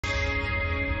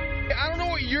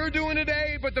you're doing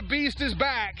today, but the beast is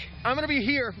back. I'm going to be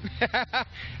here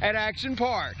at Action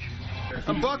Park.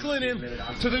 I'm buckling in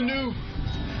to the new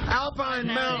Alpine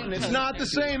Mountain. It's not the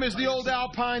same as the old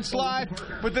Alpine slide,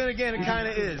 but then again, it kind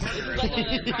of is.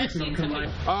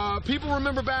 People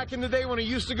remember back in the day when it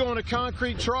used to go in a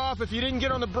concrete trough. If you didn't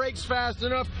get on the brakes fast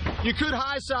enough, you could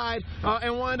high side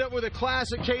and wind up with a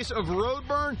classic case of road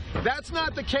burn. That's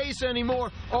not the case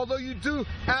anymore, although you do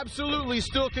absolutely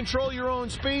still control your own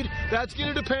speed. That's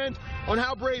going to depend on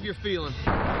how brave you're feeling.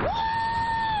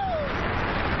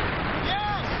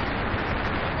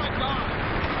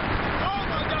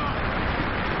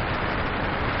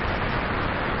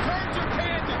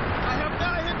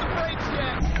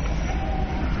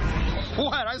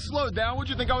 What? I slowed down. What'd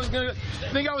you think I was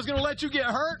gonna let you get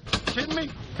hurt? Kidding me?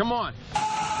 Come on.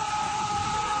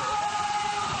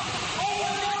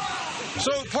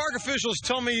 So park officials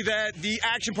tell me that the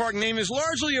Action Park name is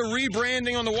largely a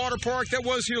rebranding on the water park that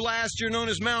was here last year, known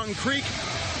as Mountain Creek.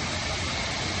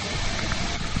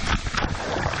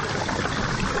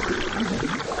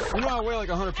 You know I weigh like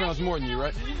 100 pounds more than you,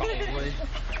 right? Probably.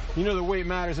 You know the weight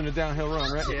matters in a downhill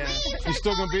run, right? Yeah. You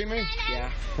still gonna beat me?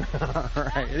 Yeah. All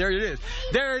right, there it is.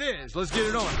 There it is. Let's get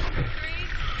it on. 3,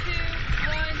 2,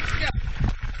 1, go.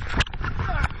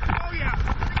 Oh, yeah.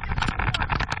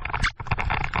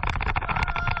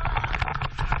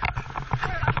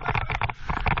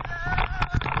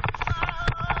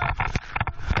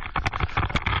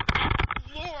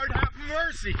 Lord have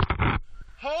mercy.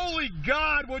 Holy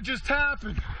God, what just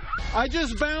happened? I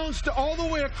just bounced all the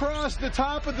way across the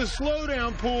top of the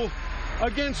slowdown pool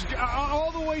against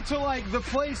all the way to like the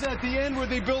place at the end where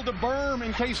they build a berm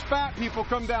in case fat people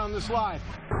come down the slide.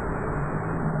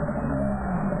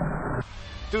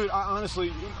 Dude, I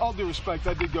honestly, all due respect,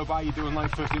 I did go by you doing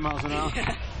like 50 miles an hour.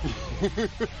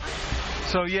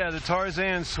 So yeah, the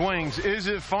Tarzan swings. Is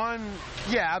it fun?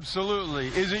 Yeah, absolutely.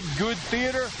 Is it good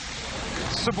theater?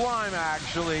 Sublime,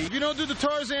 actually. If you don't do the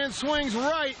Tarzan swings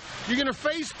right, you're going to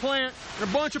face plant, and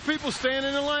a bunch of people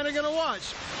standing in line are going to watch.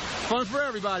 Fun for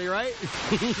everybody, right?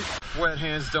 Wet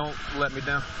hands don't let me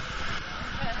down.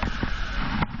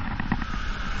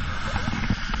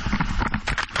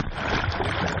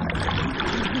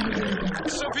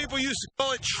 Some people used to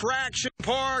call it Traction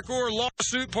Park or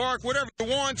Lawsuit Park, whatever you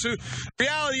want to.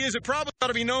 Reality is it probably ought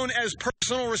to be known as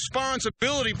Personal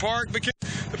Responsibility Park because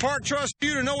the park trusts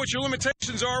you to know what your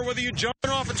limitations are, whether you're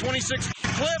jumping off a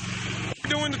 26-foot cliff or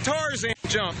doing the Tarzan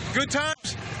jump. Good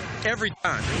times? Every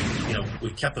time. You know,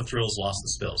 we've kept the thrills, lost the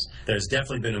spills. There's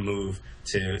definitely been a move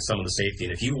to some of the safety.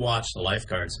 And if you watch the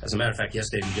lifeguards, as a matter of fact,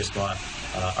 yesterday we just got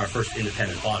our first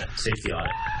independent audit, safety audit.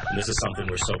 And this is something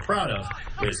we're so proud of.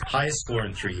 It was the highest score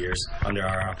in 3 years under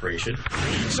our operation.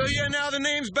 So yeah, now the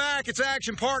name's back. It's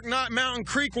Action Park, not Mountain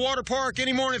Creek Water Park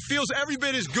anymore. And it feels every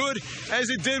bit as good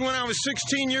as it did when I was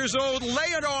 16 years old.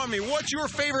 Lay it on me. What's your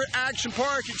favorite Action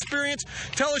Park experience?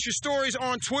 Tell us your stories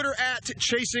on Twitter at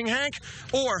Chasing Hank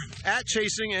or at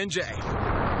Chasing NJ. Oh,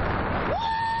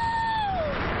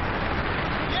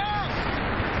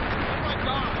 my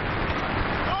God.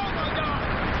 Oh, my God.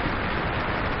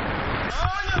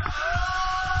 Oh, yeah.